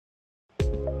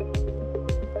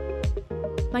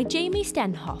Mae Jamie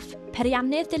Stenhoff,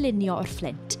 peiriannydd dylunio o'r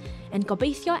Fflint, yn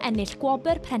gobeithio ennill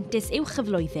gwobr Prentis Uwch y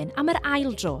Flwyddyn am yr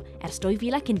ail dro ers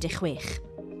 2016.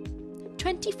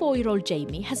 24-year-old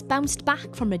Jamie has bounced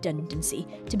back from redundancy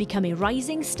to become a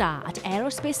rising star at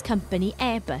aerospace company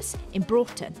Airbus in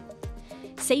Broughton,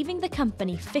 saving the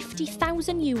company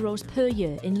 €50,000 per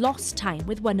year in lost time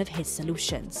with one of his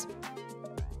solutions.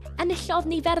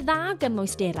 Enillodd nifer dda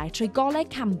gymwysderau trwy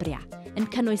Goleg Cambria, yn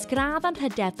cynnwys gradd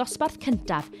anrhydedd dosbarth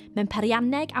cyntaf mewn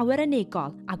perianneg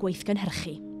awyrennegol a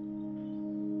gweithgynhyrchu.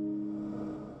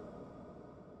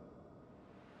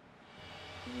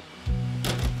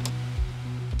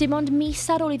 Dim ond mis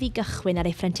ar ôl iddi gychwyn ar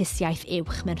ei phrentisiaeth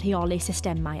uwch mewn rheoli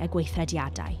systemau a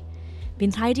gweithrediadau.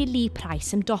 Bu'n rhaid i Lee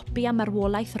Price ymdopi am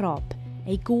marwolaeth Rob,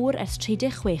 ei gŵr ers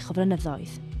 36 o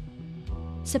flynyddoedd.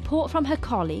 Support from her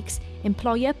colleagues,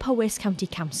 employer Powys County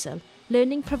Council,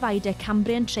 learning provider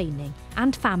Cambrian Training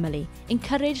and family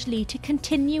encouraged Lee to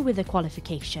continue with the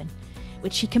qualification,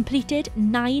 which she completed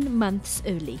 9 months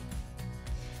early.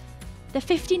 The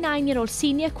 59-year-old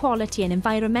Senior Quality and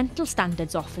Environmental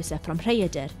Standards Officer from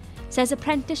Rhaeadr says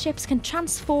apprenticeships can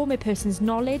transform a person's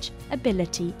knowledge,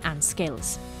 ability and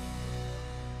skills.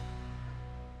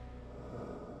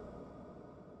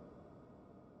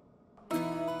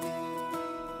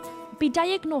 Bu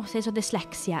diagnosis o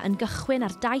dyslexia yn gychwyn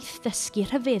ar daith ddysgu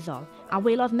rhyfeddol a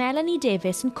welodd Melanie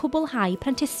Davies yn cwblhau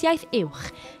prentisiaeth uwch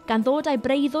gan ddod â'i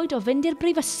breuddwyd o fynd i'r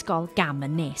brifysgol gam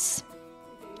yn nes.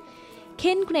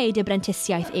 Cyn gwneud y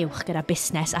brentisiaeth uwch gyda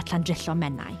busnes at Llandrillo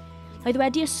Menai, roedd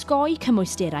wedi ysgoi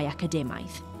cymwysterau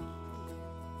academaidd.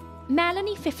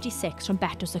 Melanie, 56, from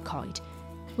Betws y Coed,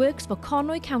 works for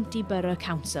Conwy County Borough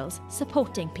Councils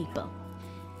supporting people,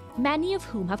 many of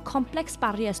whom have complex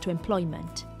barriers to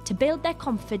employment, to build their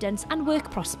confidence and work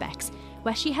prospects,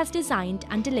 where she has designed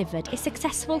and delivered a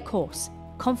successful course,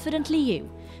 Confidently You,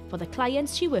 for the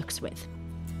clients she works with.